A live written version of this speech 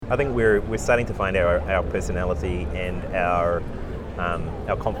I think we're starting to find our personality and our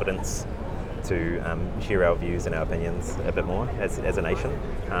confidence to share our views and our opinions a bit more as a nation.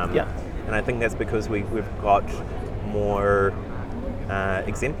 And I think that's because we've got more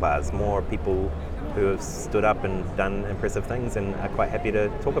exemplars, more people who have stood up and done impressive things and are quite happy to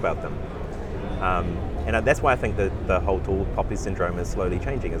talk about them. And that's why I think that the whole tall poppy syndrome is slowly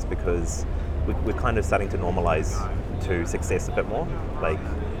changing, is because we're kind of starting to normalize to success a bit more,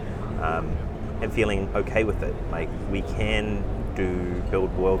 and feeling okay with it. Like, we can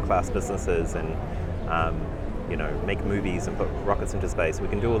build world-class businesses and make movies and put rockets into space. We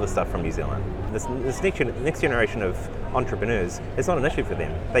can do all this stuff from New Zealand. This next generation of entrepreneurs, it's not an issue for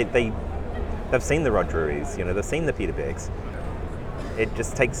them. They've seen the Rod Drurys, they've seen the Peter Becks. It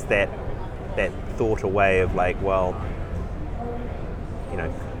just takes that thought away of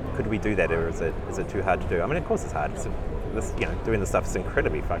could we do that, or is it too hard to do? I mean, of course it's hard. Doing this stuff is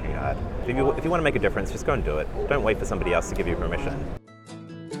incredibly fucking hard. If you want to make a difference, just go and do it. Don't wait for somebody else to give you permission.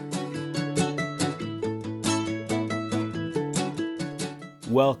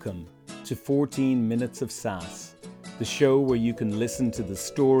 Welcome to 14 Minutes of SaaS, the show where you can listen to the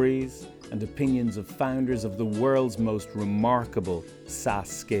stories and opinions of founders of the world's most remarkable SaaS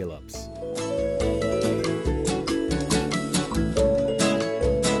scale-ups.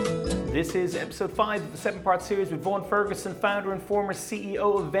 This is episode 5 of the 7-part series with Vaughan Ferguson, founder and former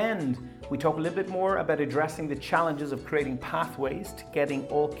CEO of Vend. We talk a little bit more about addressing the challenges of creating pathways to getting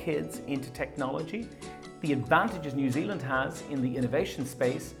all kids into technology, the advantages New Zealand has in the innovation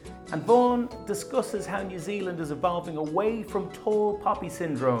space, and Vaughan discusses how New Zealand is evolving away from tall poppy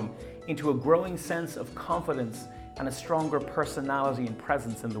syndrome into a growing sense of confidence and a stronger personality and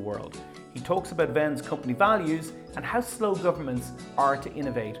presence in the world. He talks about Vend's company values and how slow governments are to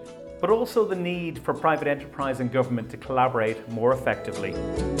innovate, but also the need for private enterprise and government to collaborate more effectively.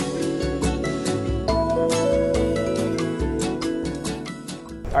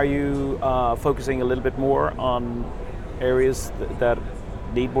 Are you focusing a little bit more on areas that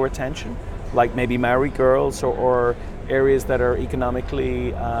need more attention, like maybe Maori girls or areas that are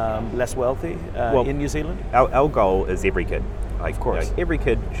economically less wealthy in New Zealand? Our goal is every kid. Of course. Every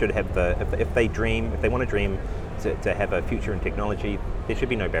kid should have if they want to dream to have a future in technology, there should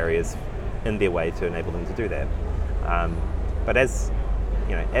be no barriers in their way to enable them to do that. But as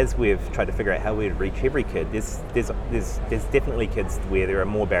we've tried to figure out how we would reach every kid, there's definitely kids where there are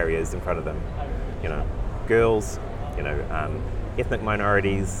more barriers in front of them. Girls, ethnic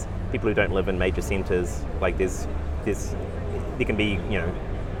minorities, people who don't live in major centres. There can be,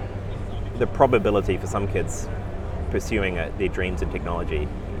 the probability for some kids pursuing their dreams in technology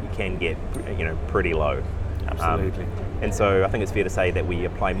can get, pretty low. Absolutely. And so I think it's fair to say that we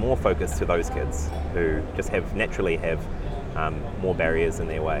apply more focus to those kids who just naturally have more barriers in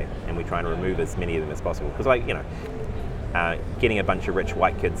their way, and we try and remove as many of them as possible. Because getting a bunch of rich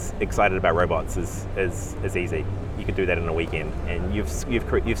white kids excited about robots is easy. You can do that in a weekend, and you've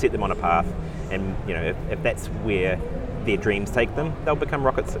set them on a path. And if that's where their dreams take them, they'll become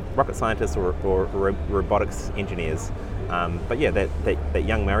rocket scientists or robotics engineers. But yeah, that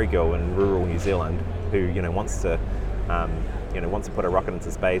young Maori girl in rural New Zealand who wants to put a rocket into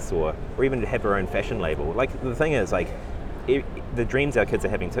space, or even to have her own fashion label. The thing is, the dreams our kids are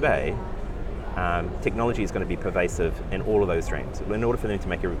having today, technology is going to be pervasive in all of those dreams. In order for them to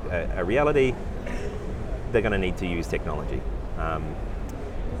make a reality, they're going to need to use technology.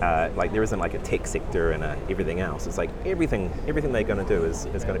 There isn't a tech sector and everything else. It's everything they're going to do is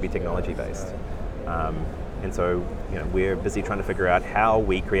going to be technology based. And so, we're busy trying to figure out how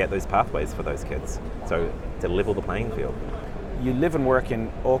we create those pathways for those kids, so to level the playing field. You live and work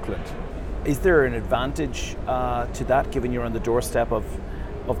in Auckland. Is there an advantage to that, given you're on the doorstep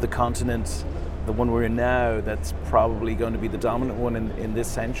of the continent, the one we're in now, that's probably going to be the dominant one in this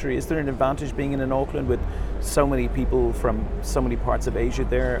century? Is there an advantage being in Auckland with so many people from so many parts of Asia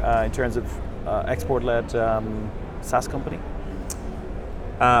there in terms of export-led SaaS company?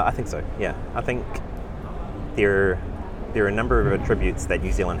 I think so, yeah. I think there are a number of attributes that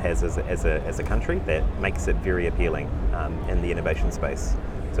New Zealand has as a country that makes it very appealing in the innovation space.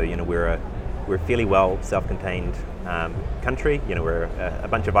 So we're a fairly well self-contained country. We're a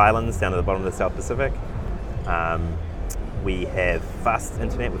bunch of islands down at the bottom of the South Pacific. We have fast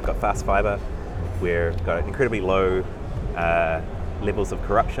internet. We've got fast fibre. We've got incredibly low levels of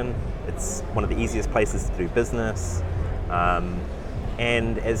corruption. It's one of the easiest places to do business.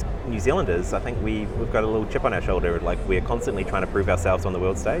 And as New Zealanders, I think we've got a little chip on our shoulder. We're constantly trying to prove ourselves on the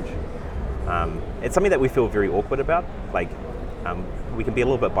world stage. It's something that we feel very awkward about. We can be a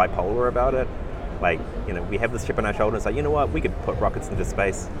little bit bipolar about it. Like, we have this chip on our shoulder. It's like, you know what, we could put rockets into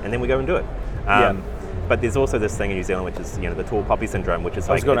space, and then we go and do it. But there's also this thing in New Zealand, which is, the tall poppy syndrome, which is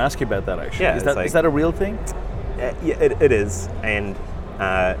I was going to ask you about that, actually. Yeah, is that a real thing? Yeah, it is. And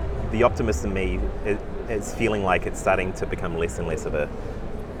the optimist in me is feeling like it's starting to become less and less of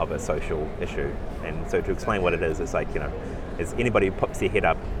a social issue. And so to explain what it is, it's like, is anybody who pops their head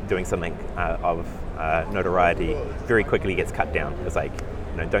up doing something of notoriety very quickly gets cut down. It's like,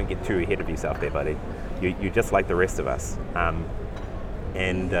 don't get too ahead of yourself there, buddy. You're just like the rest of us.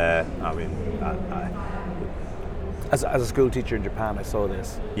 As a school teacher in Japan, I saw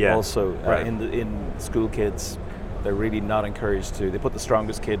this. Yeah. Also, right. in school kids, they're really not encouraged to. They put the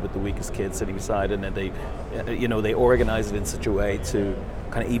strongest kid with the weakest kid sitting beside, and then they organize it in such a way to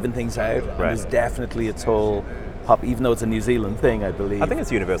kind of even things out. Right. And there's definitely a toll pop, even though it's a New Zealand thing, I believe. I think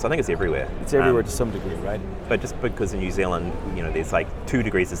it's universal. I think it's everywhere. It's everywhere to some degree, right? But just because in New Zealand, there's like 2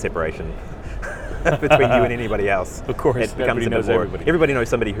 degrees of separation between you and anybody else. Of course, it becomes everybody knows everybody. Everybody knows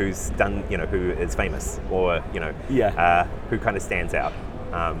somebody who's done, who is famous, or who kind of stands out.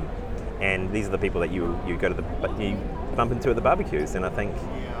 And these are the people that you bump into at the barbecues. And I think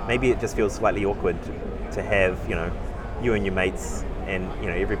maybe it just feels slightly awkward to have you and your mates, and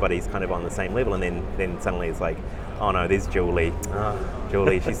everybody's kind of on the same level, and then suddenly it's like, oh no, there's Julie.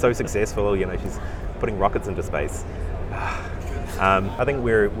 Julie, she's so successful. She's putting rockets into space. I think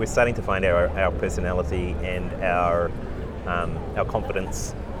we're starting to find our personality and our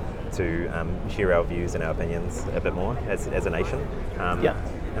confidence to share our views and our opinions a bit more as a nation.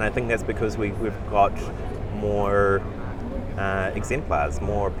 And I think that's because we've got more exemplars,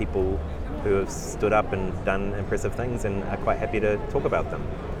 more people who have stood up and done impressive things and are quite happy to talk about them.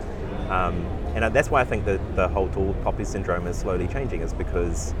 And that's why I think that the whole tall poppy syndrome is slowly changing, is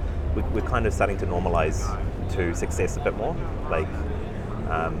because we're kind of starting to normalize to success a bit more, like,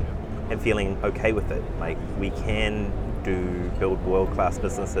 and feeling okay with it. Like, we can build world-class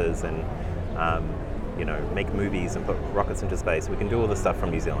businesses and make movies and put rockets into space. We can do all this stuff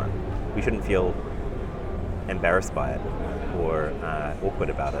from New Zealand. We shouldn't feel embarrassed by it or awkward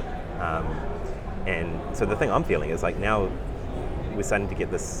about it. And so the thing I'm feeling is like, now we're starting to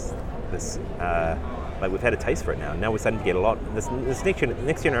get this like, we've had a taste for it now. Now we're starting to get a lot. This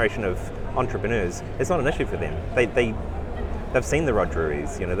next generation of entrepreneurs, it's not an issue for them. They've seen the Rod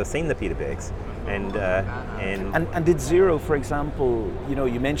Drurys, they've seen the Peter Becks, and did Xero, for example,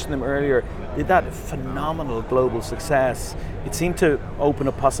 you mentioned them earlier, did that phenomenal global success? It seemed to open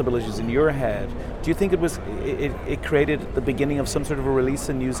up possibilities in your head. Do you think it created the beginning of some sort of a release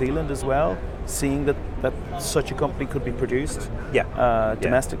in New Zealand as well, seeing that such a company could be produced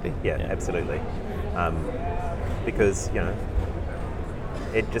domestically? Yeah, absolutely. Because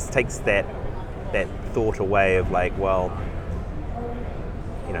it just takes that thought away of like, well,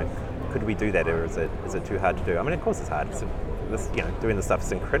 could we do that, or is it too hard to do? I mean, of course it's hard. Doing this stuff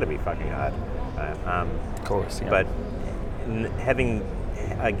is incredibly fucking hard. Of course, yeah. But having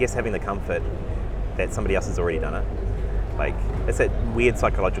the comfort that somebody else has already done it, like, it's that weird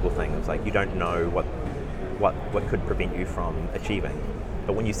psychological thing. It's like, you don't know what could prevent you from achieving.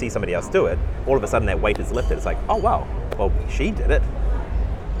 But when you see somebody else do it, all of a sudden that weight is lifted. It's like, oh wow, well, she did it,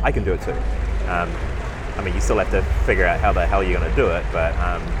 I can do it too. I mean, you still have to figure out how the hell you're going to do it, but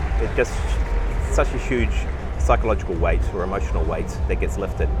it's such a huge psychological weight or emotional weight that gets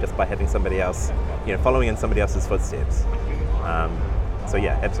lifted just by having somebody else, following in somebody else's footsteps. So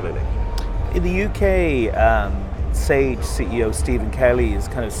yeah, absolutely. In the UK, Sage CEO Stephen Kelly has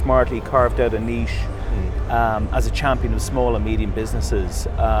kind of smartly carved out a niche as a champion of small and medium businesses.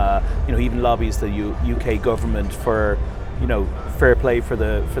 He even lobbies the UK government for fair play for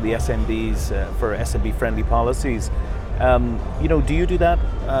the SMBs, for SMB friendly policies. Do you do that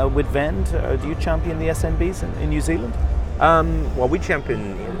with Vend? Do you champion the SMBs in New Zealand? Well, we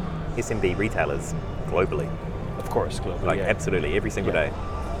champion SMB retailers globally. Of course, globally. Like, absolutely, every single day.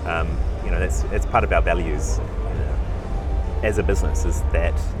 It's part of our values as a business, is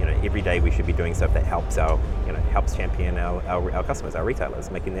that every day we should be doing stuff that helps helps champion our customers, our retailers,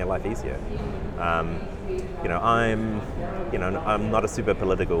 making their life easier. I'm not a super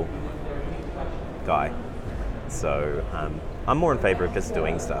political guy, so I'm more in favor of just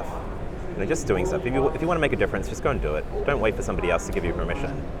doing stuff. Just doing stuff. If you want to make a difference, just go and do it. Don't wait for somebody else to give you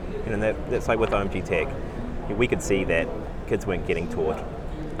permission. That's like with OMG Tech. We could see that kids weren't getting taught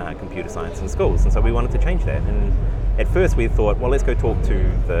computer science in schools, and so we wanted to change that. And at first we thought, well, let's go talk to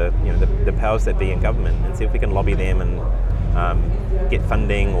the powers that be in government and see if we can lobby them and get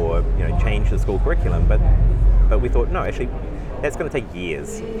funding or change the school curriculum. But we thought, no, actually, that's going to take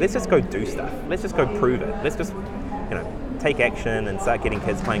years. Let's just go do stuff. Let's just go prove it. Let's just take action and start getting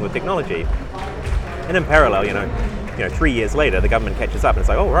kids playing with technology. And in parallel, 3 years later, the government catches up and it's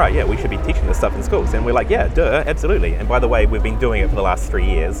like, oh, right, yeah, we should be teaching this stuff in schools. And we're like, yeah, duh, absolutely. And by the way, we've been doing it for the last 3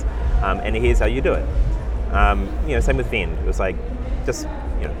 years, and here's how you do it. Same with Vend. It was like, just,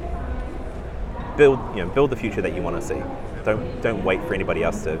 build the future that you want to see. Don't wait for anybody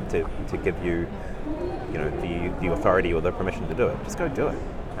else to give you, the authority or the permission to do it. Just go do it.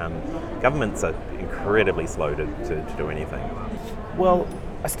 Governments are incredibly slow to do anything. Well,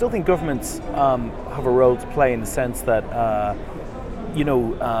 I still think governments have a role to play in the sense that,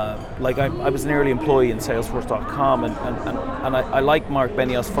 like I was an early employee in Salesforce.com, and I like Mark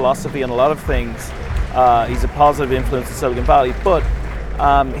Benioff's philosophy on a lot of things. He's a positive influence in Silicon Valley, but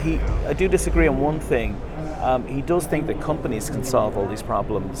I do disagree on one thing. He does think that companies can solve all these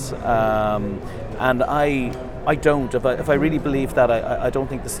problems, and I don't. If I really believe that, I don't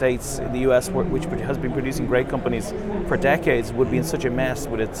think the States, in the US, which has been producing great companies for decades, would be in such a mess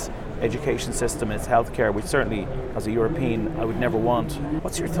with its education system, its healthcare, which certainly, as a European, I would never want.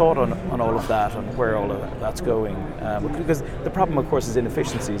 What's your thought on all of that and where all of that's going? Because the problem, of course, is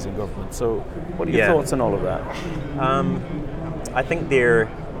inefficiencies in government. So what are your thoughts on all of that? I think the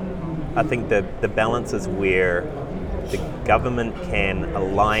balance is where the government can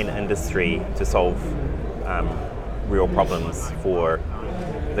align industry to solve real problems for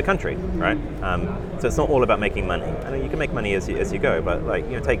the country, right? So it's not all about making money. I mean, you can make money as you go, but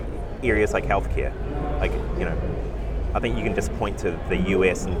take areas like healthcare. I think you can just point to the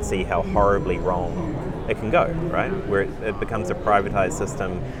US and see how horribly wrong it can go, right? Where it becomes a privatized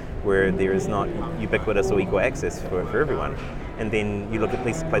system where there is not ubiquitous or equal access for everyone. And then you look at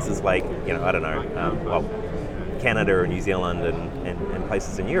places like, Canada or New Zealand and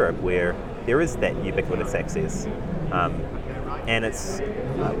places in Europe where there is that ubiquitous access. And it's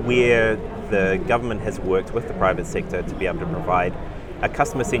where the government has worked with the private sector to be able to provide a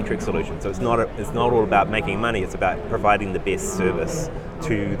customer-centric solution. So it's not all about making money, it's about providing the best service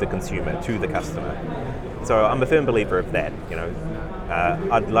to the consumer, to the customer. So I'm a firm believer of that.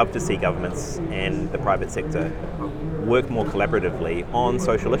 I'd love to see governments and the private sector work more collaboratively on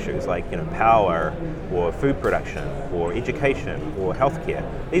social issues like power or food production or education or healthcare.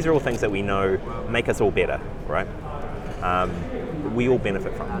 These are all things that we know make us all better, right? We all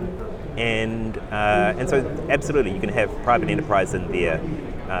benefit from. And so absolutely you can have private enterprise in there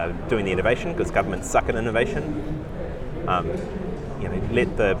doing the innovation because governments suck at innovation.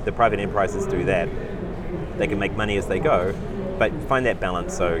 Let the private enterprises do that. They can make money as they go, but find that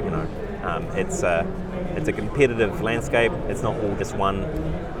balance so it's a competitive landscape. It's not all just one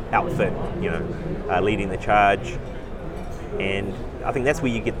outfit, leading the charge. And I think that's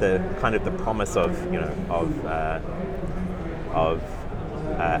where you get the kind of the promise of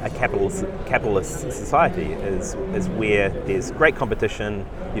a capitalist society is where there's great competition,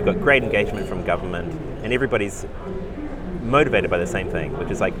 you've got great engagement from government, and everybody's motivated by the same thing,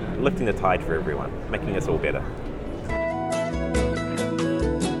 which is like lifting the tide for everyone, making us all better.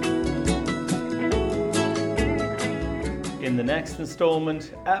 In the next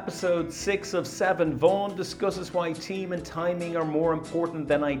installment, episode 6 of 7, Vaughan discusses why team and timing are more important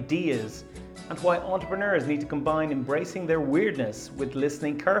than ideas, and why entrepreneurs need to combine embracing their weirdness with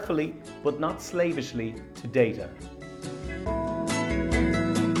listening carefully but not slavishly to data.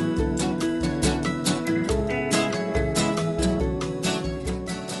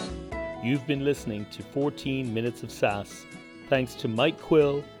 You've been listening to 14 Minutes of SaaS. Thanks to Mike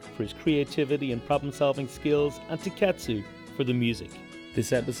Quill for his creativity and problem-solving skills, and to Ketsu for the music.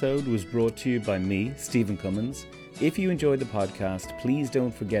 This episode was brought to you by me, Stephen Cummins. If you enjoyed the podcast, please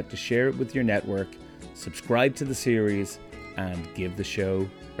don't forget to share it with your network, subscribe to the series, and give the show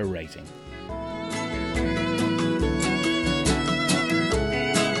a rating.